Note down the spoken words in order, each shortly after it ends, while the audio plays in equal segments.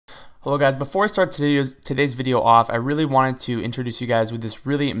Hello guys, before I start today's video off, I really wanted to introduce you guys with this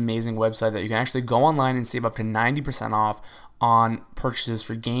really amazing website that you can actually go online and save up to 90% off on purchases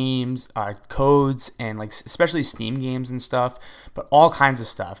for games, codes, and like especially Steam games and stuff, but all kinds of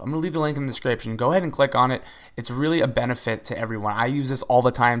stuff. I'm going to leave the link in the description. Go ahead and click on it. It's really a benefit to everyone. I use this all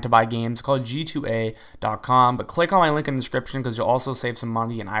the time to buy games. It's called g2a.com, but click on my link in the description because you'll also save some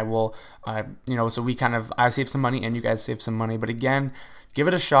money, and I will, so I save some money and you guys save some money. But again, give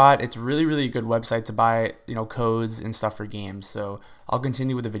it a shot. It's really, really a good website to buy, codes and stuff for games. So I'll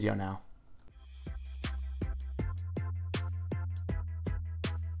continue with the video now.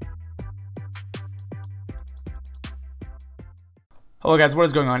 Hello guys, what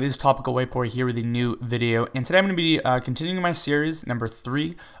is going on? It is Topical Whiteboard here with a new video, and today I'm going to be continuing my series number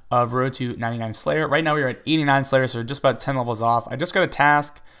 3 of Road to 99 Slayer. Right now we are at 89 Slayer, so we're just about 10 levels off. I just got a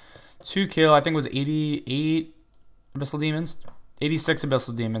task to kill, I think it was 88 Abyssal Demons. 86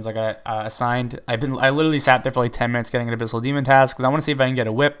 Abyssal Demons I got assigned. I literally sat there for like 10 minutes getting an Abyssal Demon task because I want to see if I can get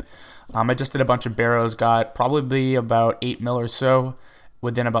a whip. I just did a bunch of barrows, got probably about 8 mil or so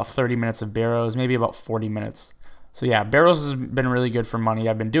within about 30 minutes of barrows, maybe about 40 minutes. So yeah, barrows has been really good for money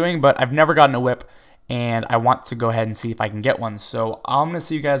I've been doing, but I've never gotten a whip, and I want to go ahead and see if I can get one. So I'm going to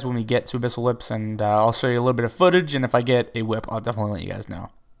see you guys when we get to Abyssal Whips, and I'll show you a little bit of footage, and if I get a whip, I'll definitely let you guys know.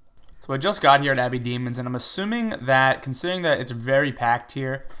 So I just got here at Abbey Demons, and I'm assuming that, considering that it's very packed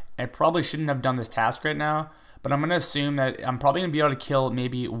here, I probably shouldn't have done this task right now, but I'm going to assume that I'm probably going to be able to kill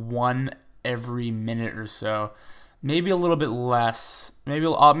maybe one every minute or so. Maybe a little bit less. Maybe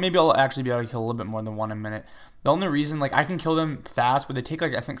I'll actually be able to kill a little bit more than one a minute. The only reason, like, I can kill them fast, but they take,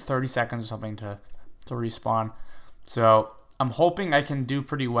 like, I think 30 seconds or something to respawn. So I'm hoping I can do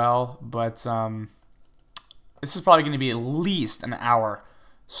pretty well, but this is probably going to be at least an hour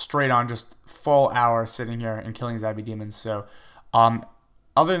straight on, just full hour sitting here and killing these Abbey Demons. So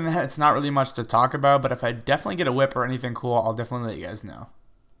other than that, it's not really much to talk about, but if I definitely get a whip or anything cool, I'll definitely let you guys know.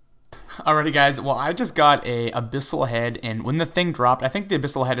 Alrighty guys, well I just got a Abyssal Head, and when the thing dropped, I think the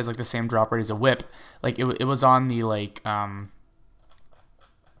Abyssal Head is like the same drop rate as a whip. Like it was on the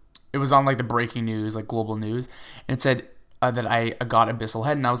it was on like the breaking news, like global news, and it said that I got Abyssal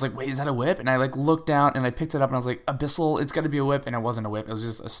Head, and I was like, wait, is that a whip? And I like looked down and I picked it up and I was like, Abyssal, it's got to be a whip, and it wasn't a whip. It was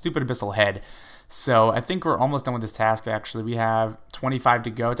just a stupid Abyssal Head. So I think we're almost done with this task. Actually, we have 25 to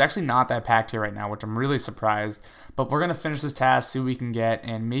go. It's actually not that packed here right now, which I'm really surprised. But we're gonna finish this task, see what we can get,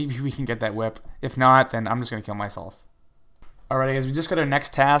 and maybe we can get that whip. If not, then I'm just gonna kill myself. Alright guys, we just got our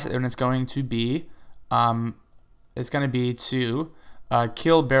next task, and it's going to be to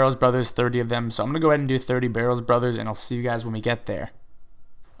kill Barrows Brothers, 30 of them. So I'm gonna go ahead and do 30 Barrows Brothers, and I'll see you guys when we get there.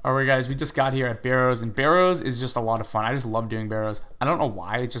 Alright guys, we just got here at Barrows, and Barrows is just a lot of fun. I just love doing Barrows. I don't know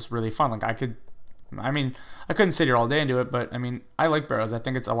why, it's just really fun. Like I couldn't sit here all day and do it, but I mean, I like Barrows. I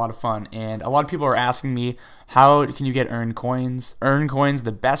think it's a lot of fun, and a lot of people are asking me, how can you get earned coins? Earned coins,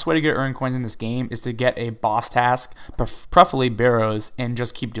 the best way to get earned coins in this game is to get a boss task, preferably Barrows, and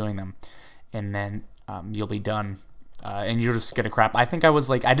just keep doing them, and then you'll be done, and you'll just get a crap. I think I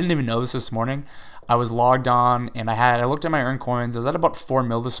didn't even know this morning. I was logged on, and I looked at my earned coins. I was at about 4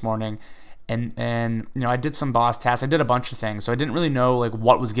 mil this morning, and I did some boss tasks. I did a bunch of things, so I didn't really know like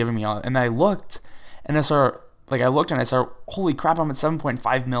what was giving me all, and I looked. And I saw, holy crap, I'm at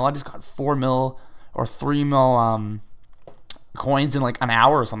 7.5 mil. I just got 4 mil or 3 mil coins in like an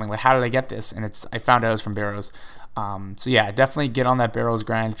hour or something. Like, how did I get this? And I found out it was from Barrows. So yeah, definitely get on that Barrows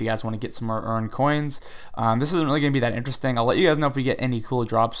grind if you guys want to get some more earned coins. This isn't really going to be that interesting. I'll let you guys know if we get any cool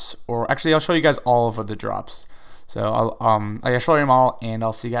drops, or actually I'll show you guys all of the drops. So I'll show you them all, and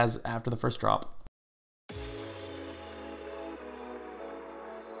I'll see you guys after the first drop.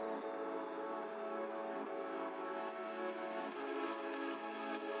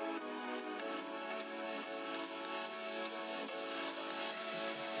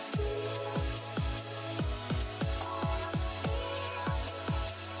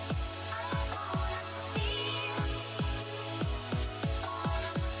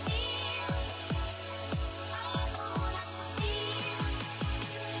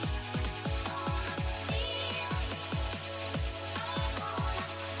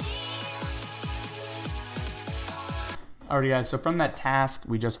 Alrighty guys, so from that task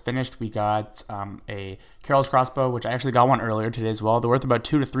we just finished, we got a Carol's crossbow, which I actually got one earlier today as well. They're worth about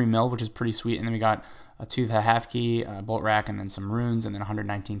 2 to 3 mil, which is pretty sweet. And then we got a tooth, a half key, a bolt rack, and then some runes, and then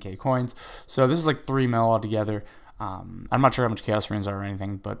 119k coins. So this is like 3 mil altogether. I'm not sure how much chaos runes are or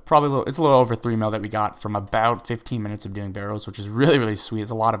anything, but probably it's a little over 3 mil that we got from about 15 minutes of doing barrows, which is really, really sweet. It's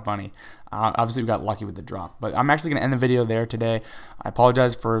a lot of money. Obviously, we got lucky with the drop, but I'm actually going to end the video there today. I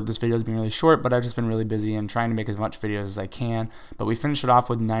apologize for this video being really short, but I've just been really busy and trying to make as much videos as I can. But we finished it off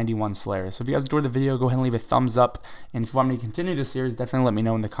with 91 Slayers. So if you guys enjoyed the video, go ahead and leave a thumbs up. And if you want me to continue this series, definitely let me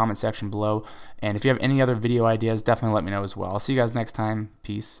know in the comment section below. And if you have any other video ideas, definitely let me know as well. I'll see you guys next time.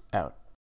 Peace out.